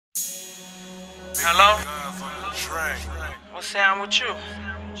Hello? What's down with you?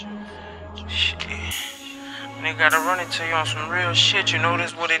 Shit. Nigga gotta run it to you on some real shit. You know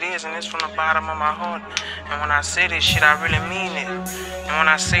this what it is, and it's from the bottom of my heart. And when I say this shit, I really mean it. And when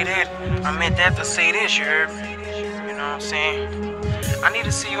I say that, I meant that to say this, you heard me? You know what I'm saying? I need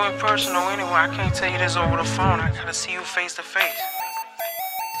to see you in person or anywhere. I can't tell you this over the phone. I gotta see you face to face.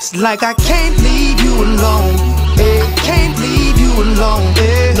 It's like I can't leave you alone. Can't leave you alone.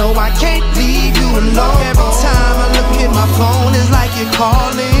 No, I can't leave you alone. Every time I look at my phone, it's like you're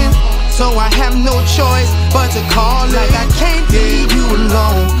calling. So I have no choice but to call it. Like I can't leave you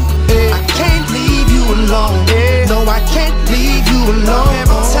alone. I can't leave you alone. No, I can't leave you alone.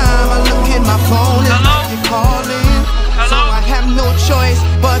 Every time I look at my phone, it's like you're calling. So I have no choice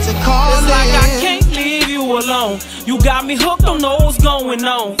but to call it. It's like I can't leave you alone. You got me hooked, don't know what's going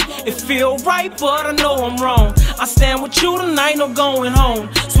on. It feel right, but I know I'm wrong. I stand with you tonight, no going home.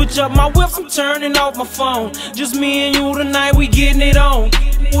 Switch up my whips, I'm turning off my phone. Just me and you tonight, we getting it on.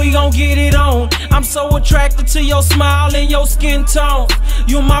 We gon' get it on. I'm so attracted to your smile and your skin tone.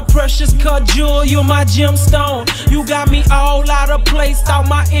 You're my precious cut jewel, you're my gemstone. You got me all out of place, out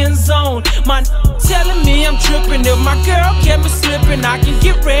my end zone. My telling me I'm tripping. If my girl kept me slipping, I can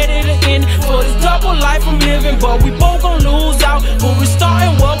get ready to end for this double life I'm living. But we both gon' lose out when we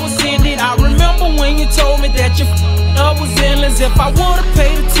starting what was ended. I remember when you told me that your love was endless. If I would've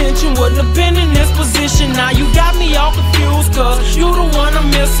paid attention, wouldn't have been in this position. Now you got me all confused, cause you the one I'm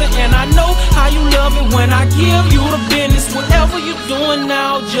missing. And I know how you love it when I give you the business. Whatever you doing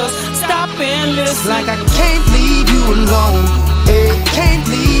now, just stop and listen. It's like I can't leave you alone. Can't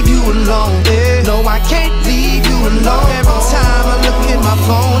leave you alone. No, I can't leave you alone. Every time I look at my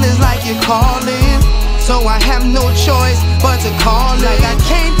phone, it's like you're calling. So I have no choice but to call it. Like I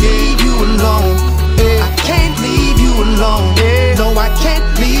can't leave you alone. I can't leave you alone. No, I can't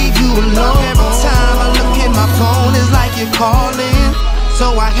leave you alone. Every time I look at my phone, it's like you're calling.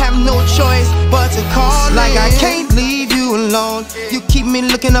 So I have no choice but to call it. Like I can't leave you alone. You keep me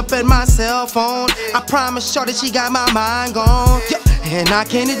looking up at my cell phone. I promise shorty she got my mind gone. And I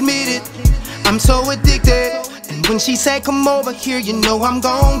can't admit it, I'm so addicted. And when she say come over here, you know I'm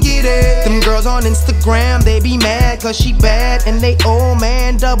gon' get it. Them girls on Instagram, they be mad cause she bad. And they old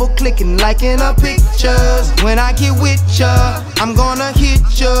man double clicking, liking her pictures. When I get with ya, I'm gonna hit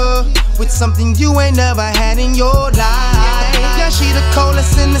ya with something you ain't never had in your life. Yeah, she the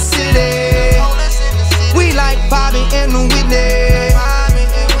coldest in the city. We like Bobby and Whitney.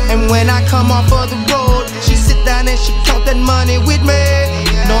 And when I come off of the road, she sit down and she count that money with me.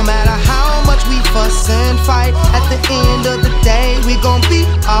 No matter how much we fuss and fight, at the end of the day, we gon' be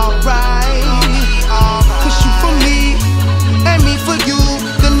alright. Cause you for me, and me for you.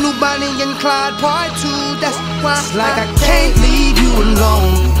 The new Bonnie and Clyde part 2, that's why it's like I can't leave you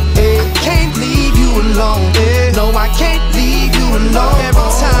alone. Can't leave you alone. No, I can't leave you alone. Every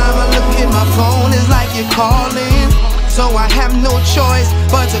time I look at my phone, it's like you're calling. So I have no choice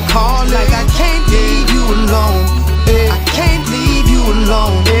but to call it. Like I can't leave you alone. I can't leave you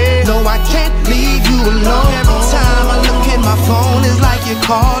alone. No, I can't leave you alone. Every time I look at my phone, it's like you're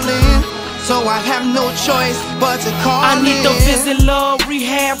calling. So I have no choice but to call it. I need to visit love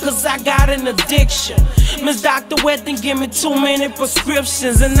rehab cause I got an addiction. Miss Dr. Wetton give me too many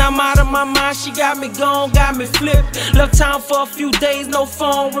prescriptions. And I'm out of my mind, she got me gone, got me flipped. Left town for a few days, no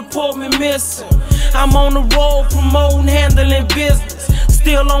phone, report me missing. I'm on the road promoting, handling business.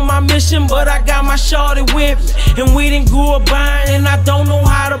 Still on my mission, but I got my shorty with me. And we done grew a bind, and I don't know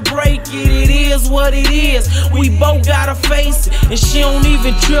how to break it. It is what it is, we both gotta face it. And she don't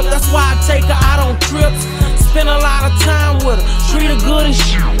even trip, that's why I take her out on trips. Spend a lot of time with her, treat her good and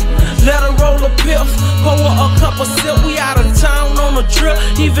shit. Let her roll a piff, pour her a cup of sip. We out of town on a trip,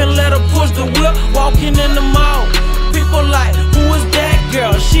 even let her push the whip. Walking in the mall, people like, who is that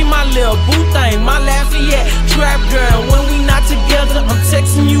girl? She my little boo thing, my Lafayette trap girl. When we not together, I'm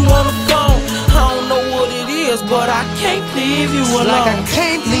texting you on the phone. I don't know what it is, but I can't leave you alone. Like I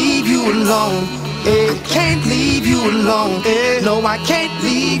can't leave you alone. Can't leave you alone. No, I can't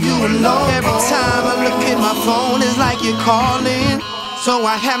leave you alone. Every time I look at my phone, it's like you're calling. So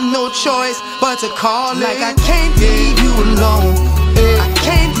I have no choice but to call it. Like I can't leave you alone. I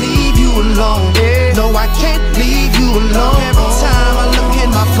can't leave you alone. No, I can't leave you alone. Every time I look at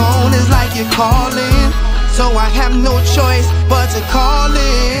my phone, it's like you're calling. So I have no choice but to call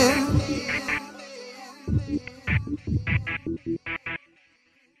it.